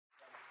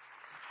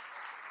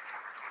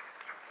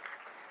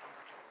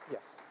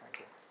Yes, thank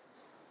you.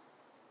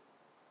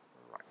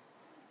 Right.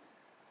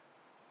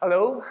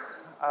 Hello,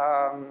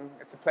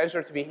 it's a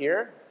pleasure to be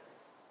here.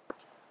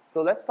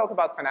 So let's talk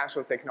about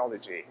financial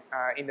technology.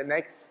 In the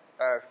next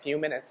few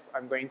minutes,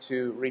 I'm going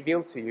to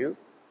reveal to you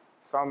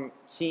some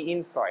key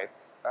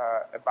insights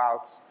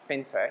about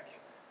fintech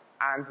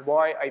and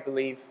why I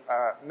believe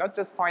not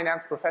just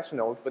finance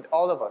professionals, but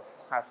all of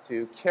us have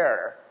to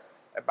care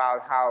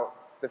about how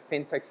the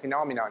fintech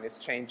phenomenon is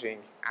changing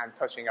and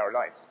touching our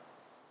lives.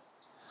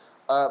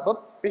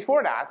 But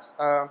before that,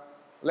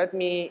 let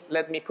me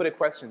put a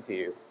question to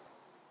you.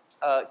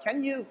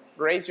 Can you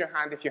raise your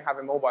hand if you have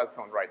a mobile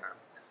phone right now?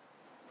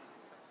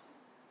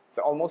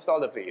 So almost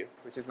all of you,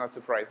 which is not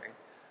surprising.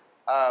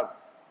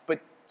 But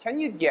can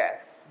you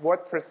guess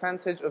what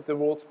percentage of the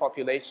world's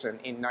population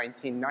in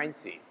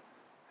 1990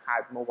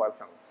 had mobile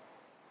phones?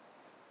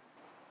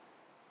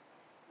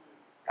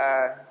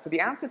 So the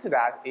answer to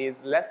that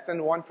is less than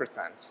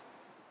 1%,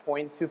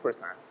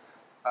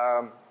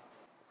 0.2%.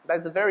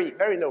 That's a very,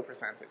 very low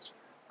percentage.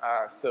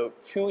 So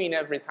 2 in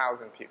every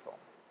 1,000 people.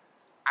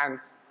 And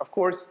of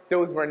course,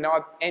 those were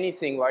not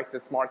anything like the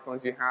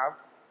smartphones you have.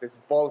 There's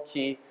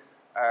bulky,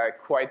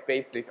 quite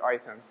basic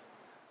items.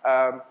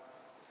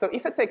 So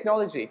if a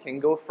technology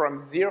can go from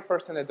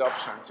 0%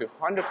 adoption to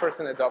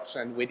 100%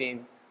 adoption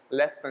within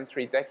less than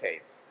 3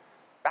 decades,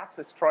 that's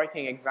a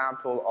striking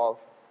example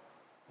of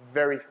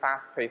very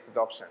fast-paced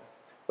adoption.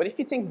 But if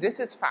you think this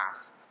is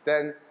fast,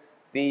 then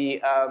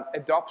the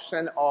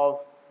adoption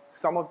of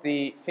some of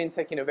the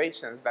fintech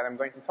innovations that I'm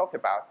going to talk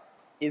about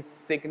is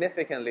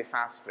significantly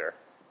faster.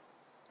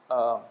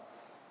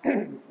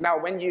 Now,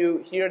 when you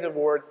hear the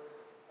word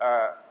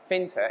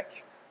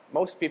fintech,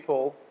 most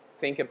people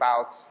think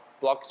about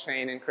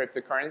blockchain and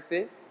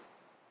cryptocurrencies,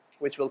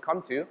 which we'll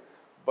come to.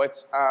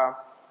 But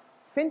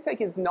fintech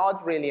is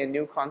not really a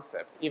new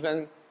concept.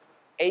 Even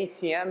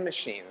ATM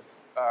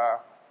machines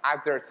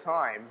at their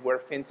time were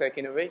fintech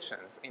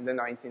innovations in the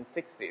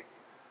 1960s,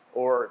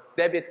 or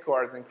debit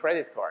cards and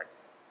credit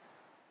cards.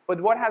 But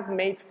what has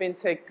made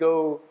fintech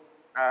go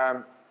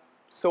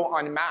so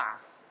en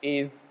masse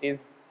is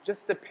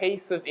just the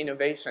pace of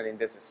innovation in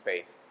this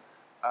space.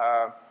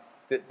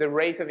 The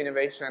rate of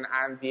innovation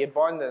and the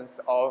abundance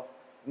of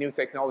new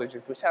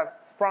technologies which have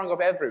sprung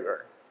up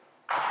everywhere.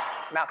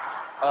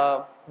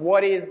 Now,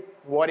 what is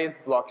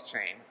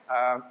blockchain?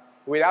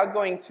 Without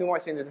going too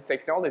much into the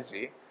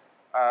technology,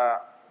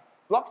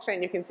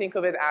 blockchain, you can think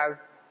of it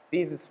as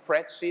these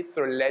spreadsheets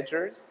or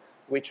ledgers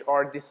which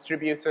are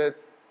distributed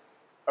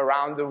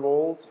around the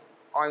world,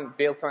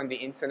 built on the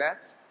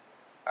internet.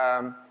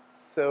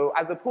 So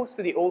as opposed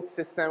to the old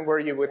system where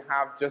you would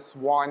have just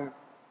one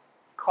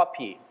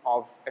copy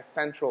of a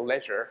central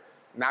ledger,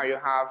 now you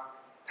have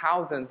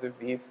thousands of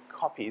these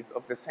copies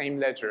of the same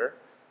ledger,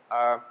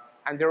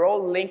 and they're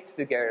all linked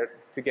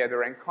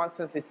together and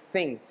constantly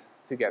synced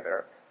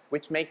together,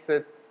 which makes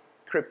it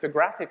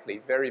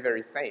cryptographically very,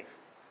 very safe.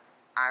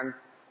 And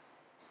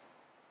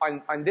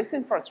on this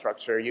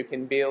infrastructure, you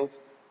can build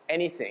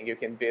anything. You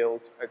can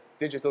build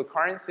digital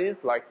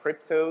currencies like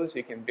cryptos.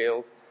 You can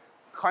build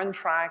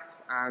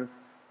contracts and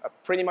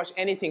pretty much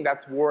anything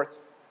that's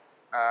worth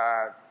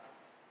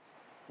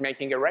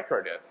making a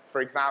record of.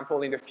 For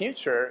example, in the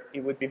future,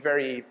 it would be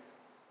very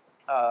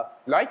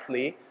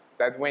likely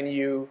that when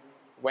you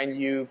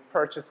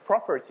purchase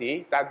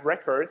property, that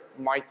record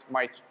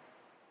might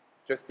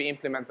just be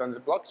implemented on the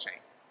blockchain,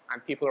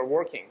 and people are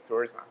working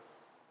towards that.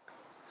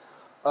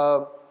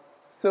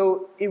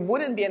 So it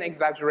wouldn't be an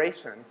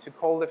exaggeration to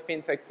call the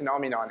fintech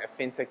phenomenon a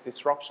fintech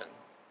disruption.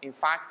 In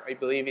fact, I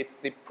believe it's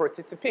the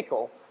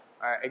prototypical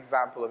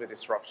example of a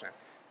disruption.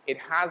 It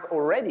has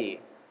already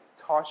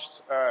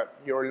touched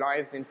your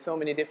lives in so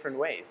many different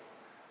ways.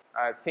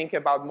 Think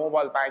about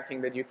mobile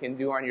banking that you can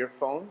do on your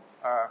phones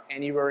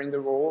anywhere in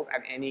the world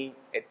at any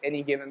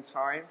given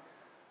time.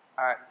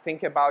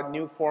 Think about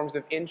new forms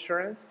of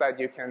insurance that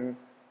you can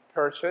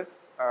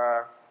purchase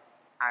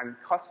and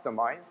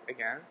customize,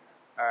 again,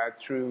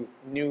 through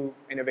new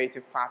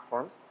innovative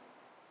platforms.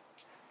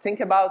 Think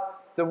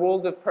about the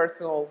world of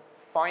personal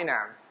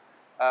finance.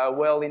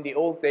 Well, in the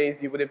old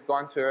days, you would have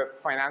gone to a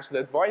financial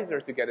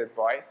advisor to get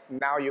advice.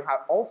 Now you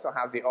also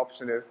have the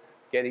option of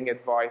getting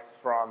advice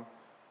from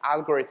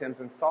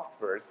algorithms and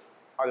softwares,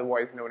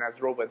 otherwise known as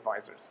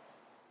robo-advisors.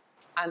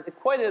 And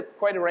quite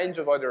a range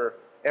of other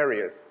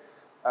areas.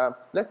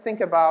 Let's think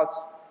about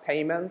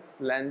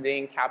payments,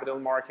 lending, capital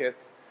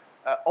markets.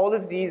 All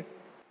of these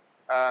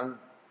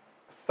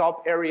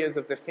sub-areas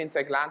of the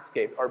fintech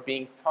landscape are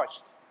being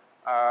touched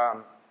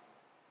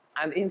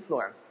and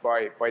influenced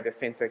by the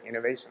fintech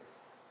innovations.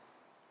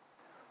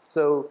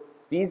 So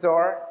these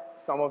are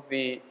some of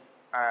the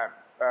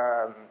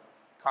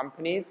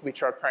companies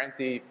which are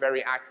currently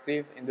very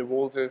active in the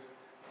world of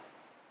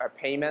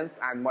payments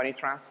and money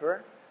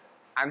transfer.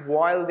 And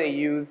while they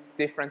use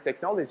different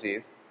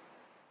technologies,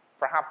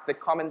 perhaps the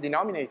common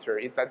denominator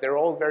is that they're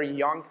all very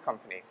young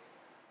companies.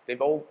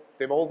 They've all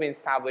been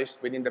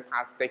established within the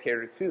past decade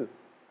or two.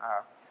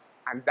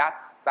 And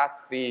that's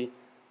the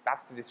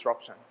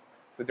disruption.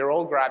 So they're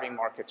all grabbing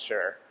market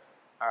share.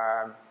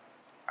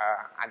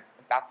 And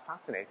that's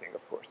fascinating,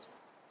 of course.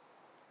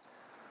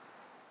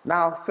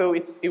 Now, so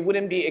it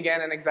wouldn't be,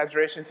 again, an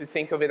exaggeration to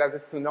think of it as a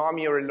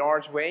tsunami or a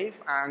large wave.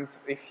 And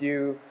if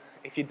you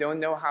don't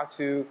know how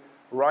to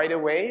ride a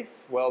wave,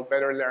 well,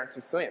 better learn to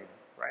swim,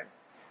 right?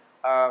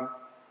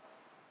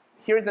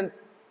 Here's an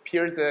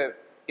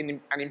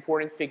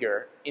important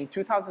figure. In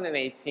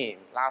 2018,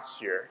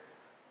 last year,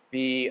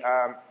 the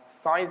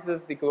size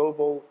of the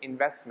global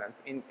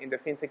investments in the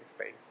fintech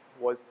space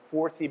was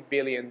 $40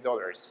 billion.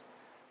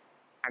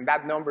 And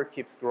that number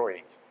keeps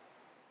growing.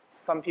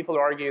 Some people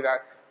argue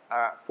that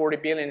 40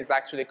 billion is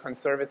actually a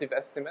conservative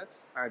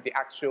estimate. The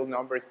actual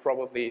number is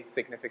probably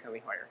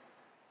significantly higher,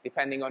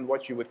 depending on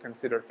what you would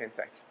consider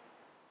fintech.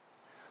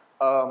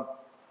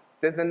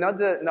 There's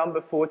another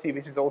number 40,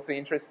 which is also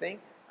interesting,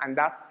 and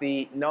that's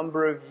the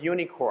number of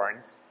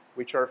unicorns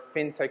which are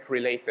fintech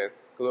related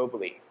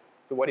globally.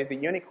 So what is a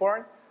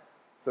unicorn?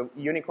 So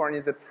unicorn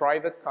is a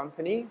private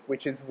company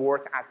which is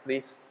worth at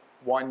least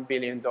 $1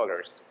 billion.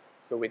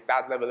 So with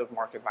that level of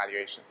market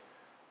valuation.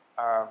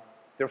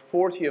 There are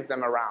 40 of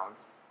them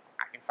around.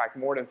 In fact,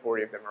 more than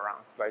 40 of them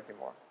around, slightly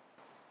more.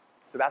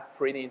 So that's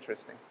pretty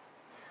interesting.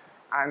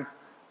 And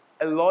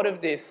a lot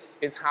of this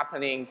is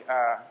happening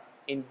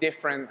in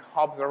different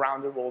hubs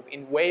around the world.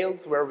 In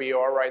Wales, where we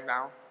are right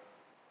now,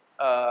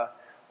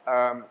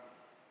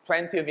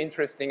 plenty of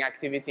interesting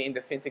activity in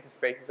the fintech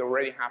space is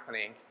already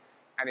happening.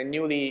 And a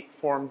newly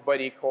formed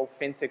body called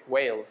Fintech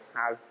Wales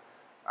has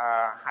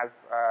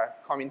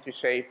come into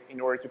shape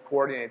in order to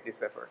coordinate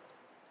this effort.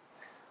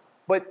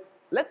 But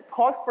let's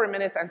pause for a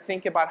minute and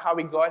think about how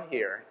we got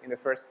here in the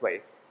first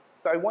place.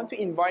 So I want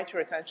to invite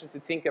your attention to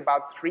think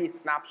about 3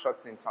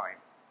 snapshots in time.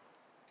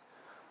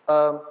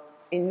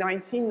 In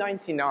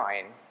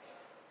 1999,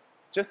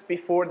 just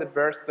before the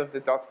burst of the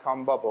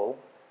dot-com bubble,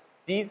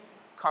 these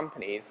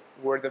companies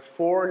were the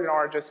 4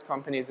 largest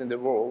companies in the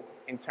world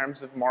in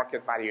terms of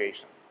market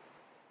valuation.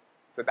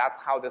 So that's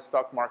how the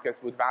stock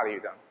markets would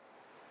value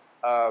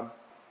them.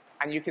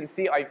 And you can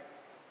see I've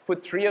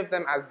put 3 of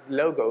them as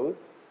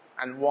logos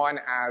and 1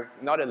 as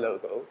not a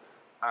logo.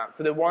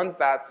 So the ones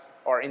that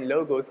are in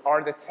logos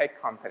are the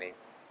tech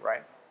companies,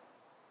 right?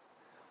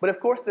 But of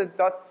course, the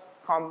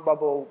dot-com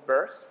bubble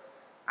burst,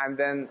 and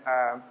then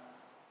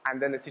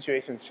the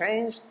situation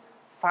changed.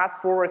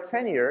 Fast forward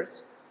 10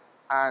 years,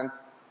 and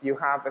you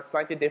have a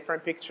slightly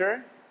different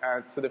picture.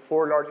 So the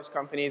 4 largest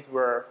companies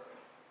were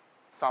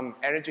some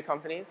energy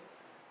companies.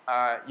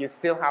 You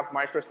still have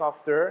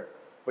Microsoft there,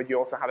 but you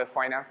also have a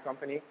finance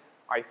company,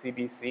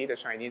 ICBC, the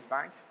Chinese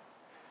bank.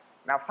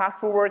 Now fast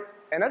forward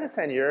another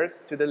 10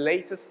 years to the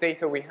latest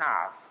data we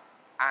have,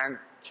 and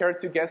care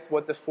to guess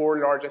what the 4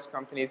 largest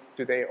companies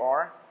today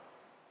are?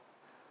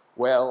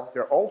 Well,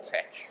 they're all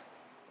tech,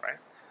 right?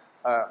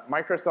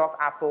 Microsoft,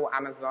 Apple,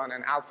 Amazon,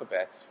 and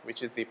Alphabet,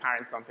 which is the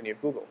parent company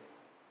of Google.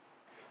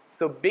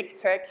 So big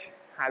tech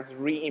has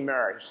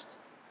re-emerged.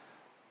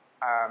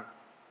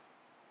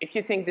 If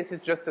you think this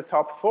is just the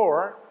top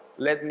 4,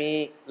 let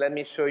me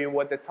show you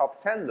what the top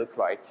 10 look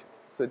like.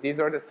 So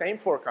these are the same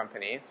 4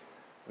 companies.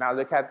 Now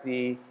look at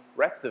the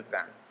rest of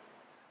them.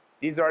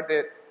 These are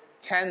the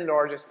 10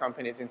 largest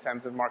companies in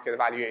terms of market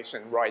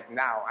valuation right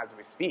now as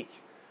we speak.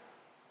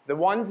 The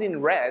ones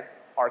in red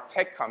are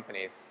tech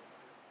companies.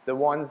 The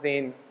ones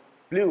in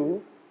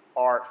blue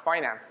are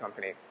finance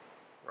companies,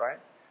 right?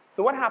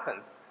 So what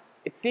happened?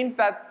 It seems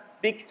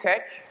that big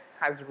tech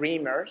has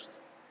re-emerged,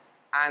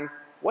 and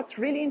what's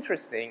really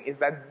interesting is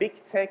that big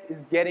tech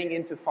is getting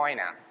into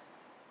finance.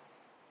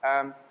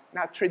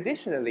 Now,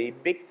 traditionally,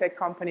 big tech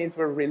companies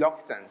were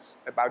reluctant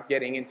about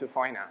getting into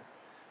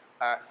finance,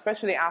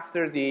 especially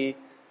after the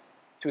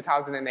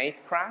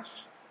 2008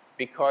 crash,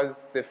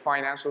 because the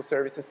financial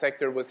services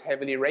sector was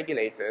heavily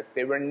regulated.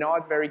 They were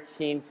not very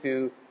keen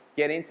to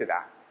get into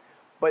that.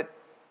 But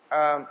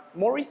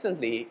more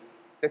recently,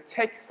 the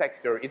tech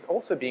sector is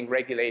also being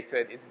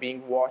regulated, is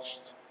being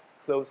watched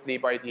closely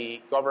by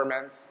the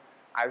governments,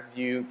 as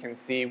you can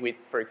see with,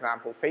 for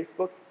example,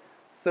 Facebook.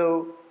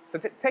 So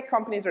tech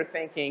companies are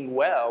thinking,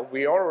 well,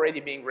 we are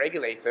already being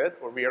regulated,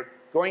 or we are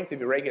going to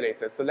be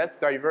regulated, so let's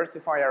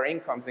diversify our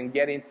incomes and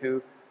get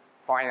into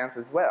finance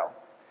as well.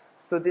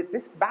 So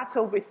this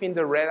battle between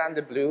the red and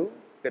the blue,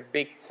 the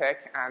big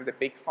tech and the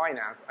big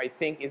finance, I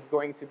think is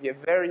going to be a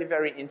very,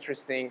 very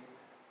interesting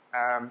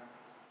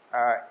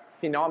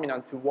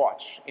phenomenon to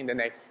watch in the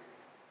next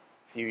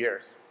few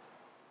years.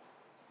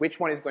 Which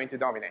one is going to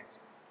dominate?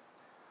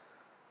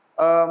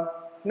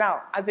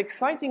 Now, as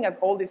exciting as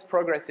all this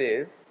progress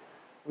is,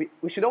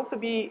 we should also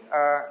be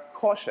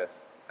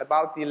cautious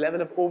about the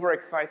level of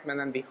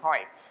overexcitement and the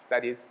hype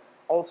that is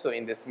also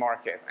in this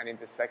market and in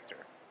this sector.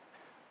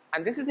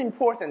 And this is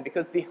important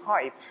because the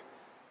hype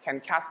can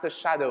cast a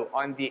shadow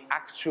on the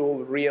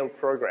actual real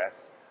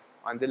progress,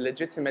 on the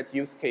legitimate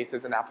use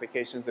cases and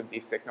applications of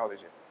these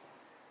technologies.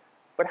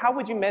 But how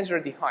would you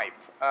measure the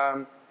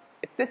hype?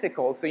 It's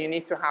difficult, so you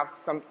need to have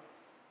some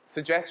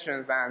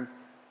suggestions and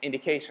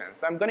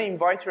indications. I'm going to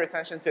invite your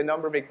attention to a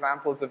number of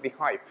examples of the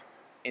hype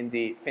in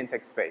the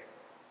fintech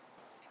space.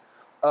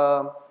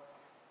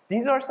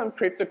 These are some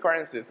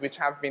cryptocurrencies which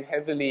have been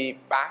heavily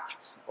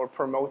backed or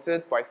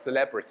promoted by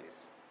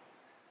celebrities.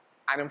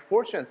 And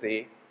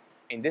unfortunately,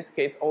 in this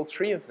case, all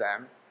three of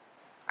them,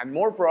 and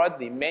more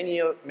broadly,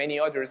 many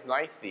others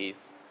like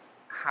these,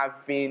 have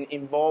been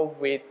involved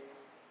with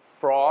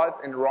fraud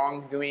and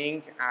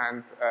wrongdoing,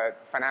 and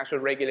financial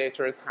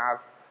regulators have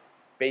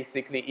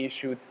basically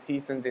issued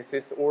cease and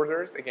desist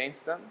orders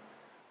against them,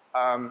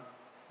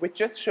 which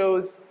just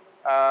shows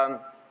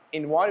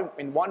in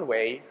one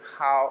way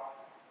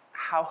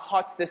how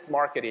hot this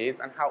market is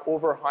and how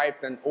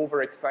overhyped and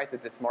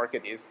overexcited this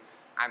market is.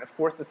 And of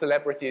course, the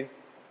celebrities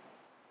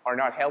are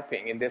not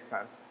helping in this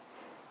sense.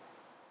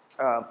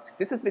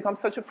 This has become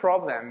such a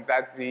problem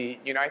that the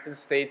United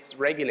States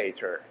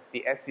regulator,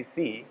 the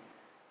SEC,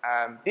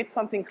 did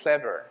something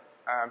clever.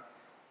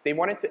 They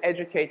wanted to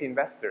educate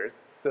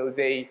investors, so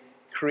they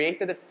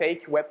created a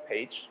fake web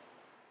page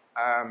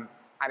and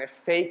a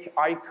fake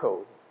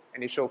ICO,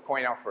 initial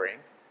coin offering,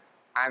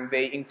 and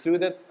they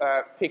included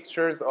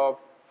pictures of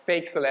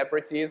fake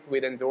celebrities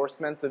with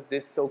endorsements of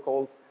this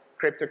so-called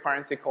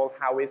cryptocurrency called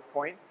Howie's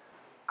coin,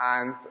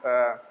 and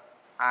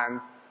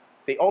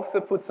they also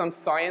put some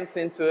science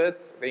into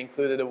it. They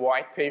included a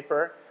white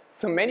paper.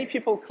 So many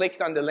people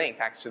clicked on the link,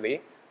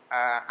 actually,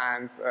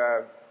 and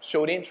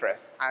showed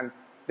interest. And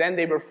then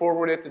they were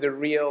forwarded to the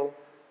real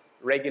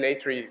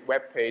regulatory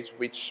webpage,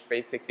 which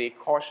basically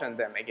cautioned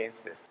them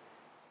against this.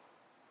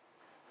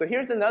 So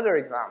here's another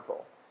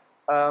example.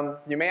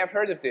 You may have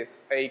heard of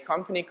this, a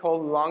company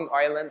called Long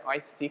Island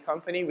Iced Tea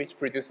Company, which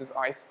produces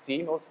iced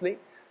tea mostly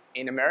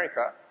in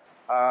America.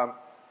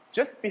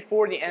 Just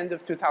before the end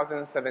of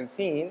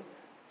 2017,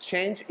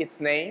 changed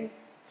its name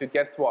to,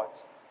 guess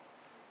what?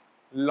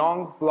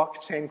 Long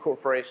Blockchain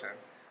Corporation.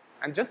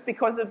 And just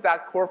because of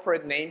that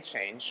corporate name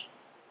change,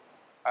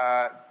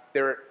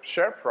 their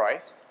share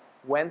price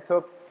went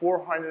up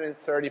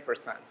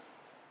 430%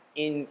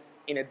 in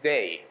a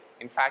day,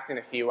 in fact, in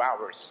a few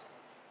hours.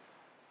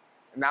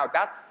 Now,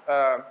 that's,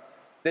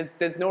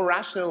 there's no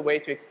rational way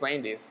to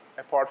explain this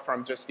apart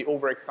from just the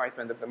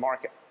overexcitement of the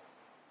market.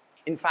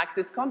 In fact,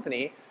 this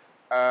company,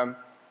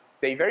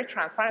 they very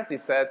transparently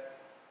said,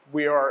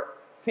 we are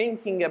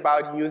thinking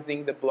about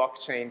using the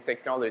blockchain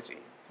technology.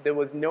 So there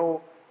was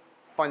no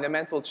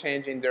fundamental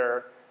change in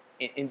their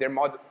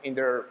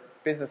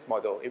business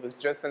model. It was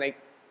just a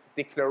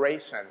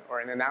declaration or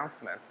an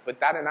announcement.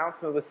 But that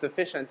announcement was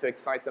sufficient to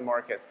excite the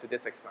markets to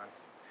this extent.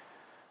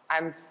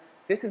 And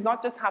this is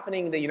not just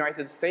happening in the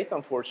United States,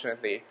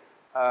 unfortunately.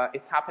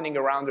 It's happening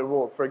around the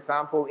world. For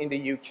example, in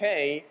the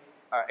UK,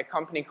 a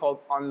company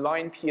called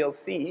Online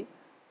PLC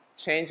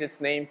changed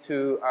its name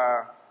to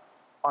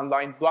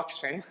Online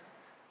Blockchain,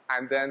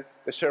 and then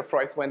the share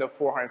price went up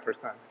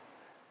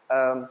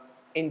 400%.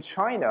 In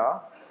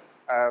China,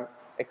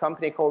 a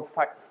company called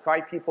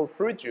Sky People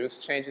Fruit Juice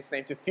changed its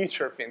name to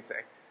Future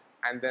Fintech,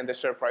 and then the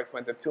share price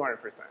went up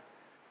 200%.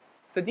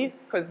 So these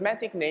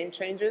cosmetic name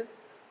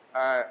changes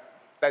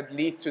that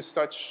lead to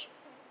such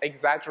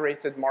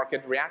exaggerated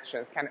market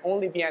reactions can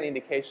only be an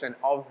indication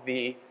of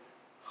the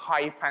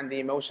hype and the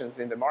emotions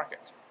in the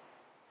market.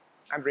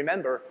 And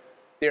remember,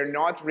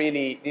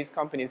 these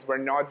companies were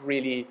not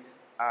really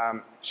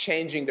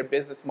changing their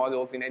business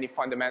models in any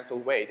fundamental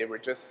way. They were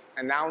just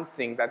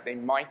announcing that they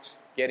might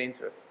get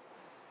into it.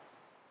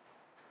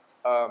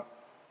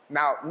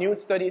 Now, new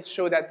studies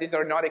show that these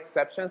are not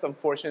exceptions.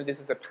 Unfortunately,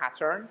 this is a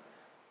pattern.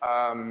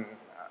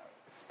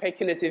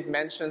 Speculative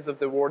mentions of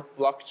the word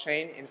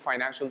blockchain in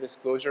financial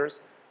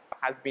disclosures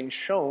has been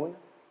shown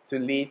to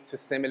lead to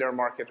similar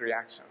market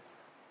reactions.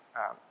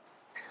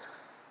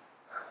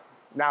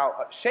 Now,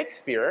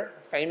 Shakespeare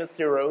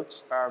famously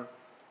wrote,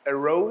 a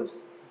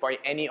rose by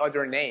any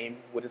other name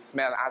would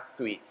smell as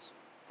sweet.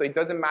 So it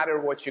doesn't matter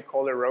what you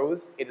call a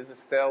rose, it is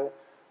still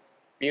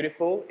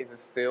beautiful, it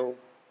is still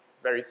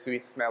very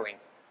sweet smelling.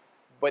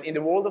 But in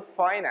the world of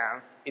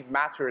finance, it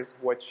matters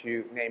what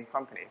you name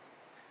companies.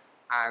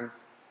 And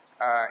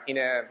in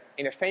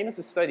a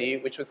famous study,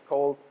 which was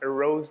called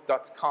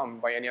arose.com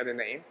by any other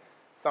name,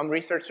 some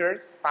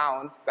researchers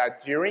found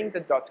that during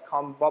the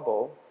dot-com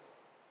bubble,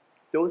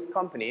 those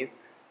companies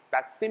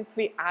that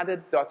simply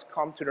added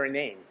 .com to their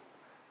names,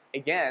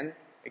 again,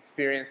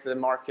 experienced the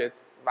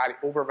market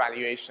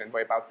overvaluation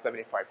by about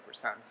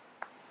 75%.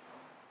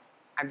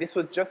 And this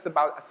was just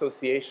about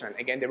association.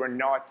 Again, they were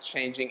not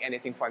changing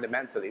anything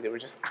fundamentally. They were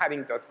just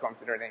adding .com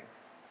to their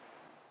names.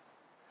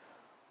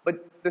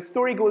 But the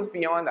story goes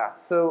beyond that.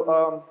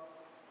 So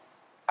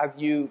as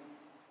you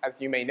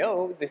may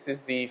know, this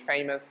is the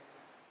famous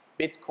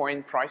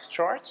Bitcoin price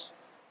chart.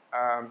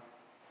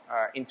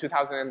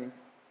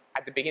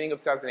 At the beginning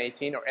of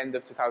 2018 or end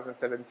of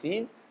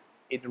 2017,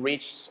 it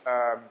reached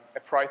a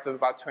price of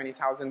about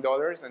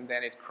 $20,000 and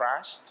then it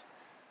crashed.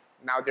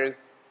 Now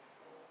there's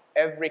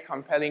every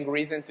compelling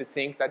reason to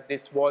think that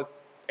this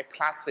was a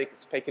classic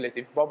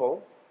speculative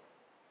bubble.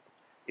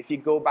 If you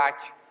go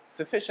back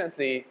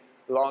sufficiently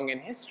long in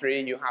history,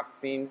 you have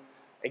seen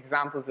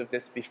examples of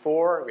this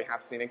before. We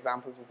have seen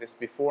examples of this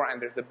before,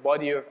 and there's a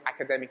body of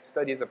academic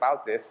studies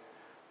about this.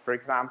 For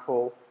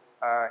example,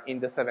 in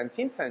the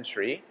 17th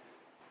century,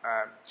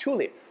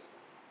 tulips,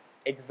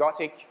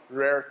 exotic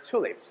rare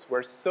tulips,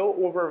 were so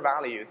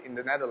overvalued in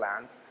the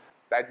Netherlands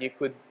that you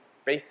could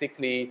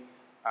basically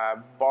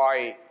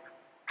buy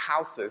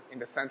houses in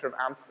the center of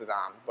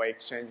Amsterdam by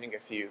exchanging a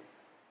few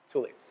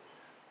tulips.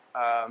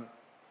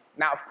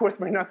 Now, of course,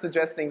 we're not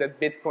suggesting that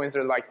bitcoins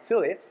are like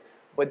tulips,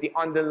 but the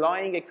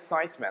underlying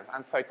excitement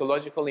and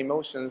psychological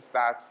emotions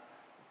that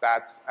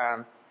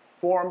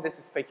form this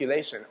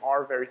speculation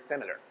are very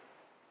similar.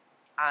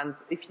 And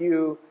if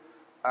you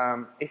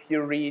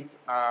read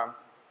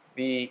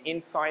the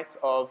insights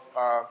of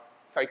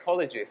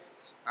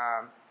psychologists,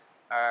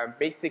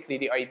 basically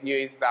the idea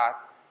is that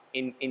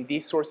in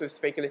these sorts of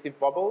speculative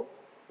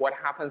bubbles, what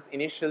happens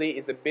initially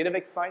is a bit of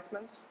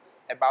excitement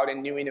about a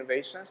new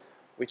innovation,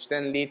 which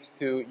then leads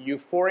to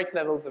euphoric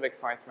levels of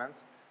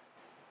excitement,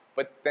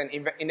 but then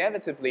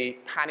inevitably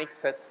panic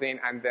sets in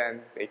and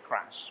then they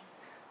crash.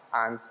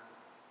 And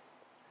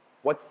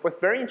what's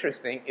very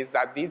interesting is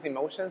that these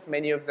emotions,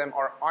 many of them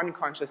are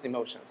unconscious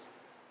emotions.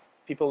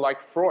 People like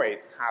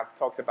Freud have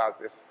talked about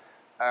this.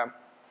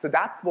 So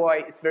that's why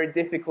it's very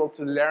difficult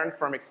to learn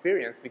from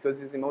experience, because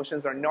these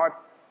emotions are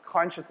not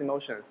conscious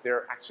emotions.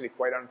 They're actually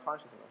quite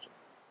unconscious emotions.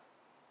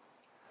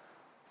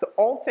 So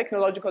all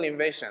technological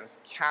innovations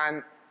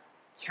can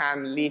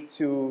lead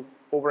to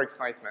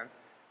overexcitement.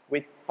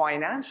 With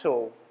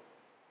financial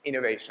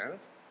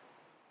innovations,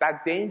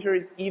 that danger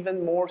is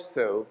even more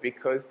so,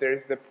 because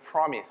there's the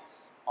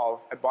promise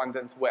of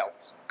abundant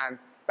wealth. And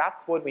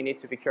that's what we need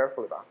to be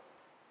careful about.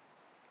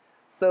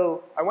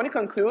 So I want to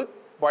conclude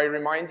by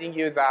reminding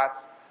you that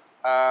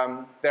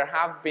there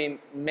have been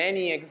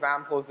many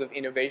examples of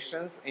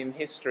innovations in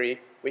history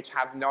which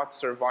have not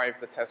survived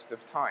the test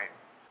of time.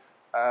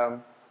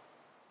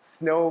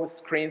 Snow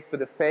screens for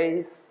the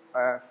face,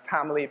 a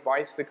family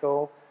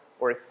bicycle,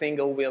 or a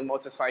single-wheel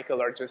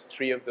motorcycle are just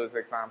 3 of those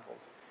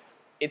examples.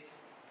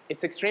 It's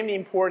extremely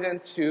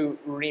important to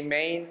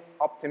remain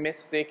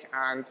optimistic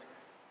and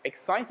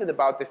excited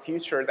about the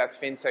future that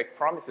fintech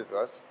promises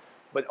us,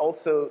 but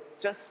also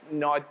just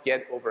not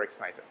get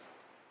overexcited.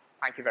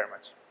 Thank you very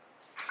much.